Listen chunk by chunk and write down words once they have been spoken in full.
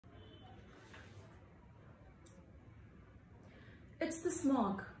It's the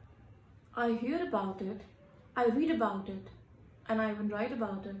smog. I hear about it, I read about it, and I even write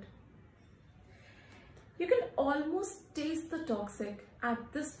about it. You can almost taste the toxic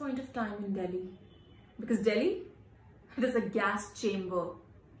at this point of time in Delhi. Because Delhi, it is a gas chamber.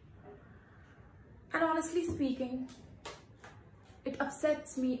 And honestly speaking, it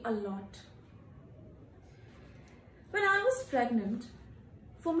upsets me a lot. When I was pregnant,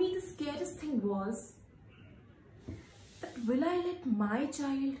 for me the scariest thing was that will I let my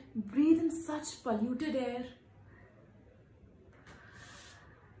child breathe in such polluted air?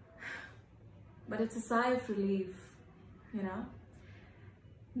 But it's a sigh of relief, you know,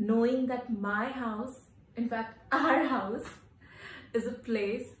 knowing that my house, in fact our house, is a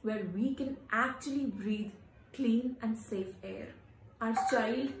place where we can actually breathe clean and safe air. Our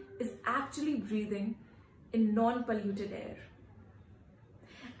child is actually breathing in non-polluted air.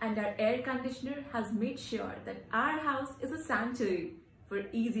 And our air conditioner has made sure that our house is a sanctuary for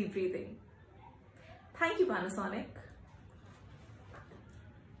easy breathing. Thank you, Panasonic.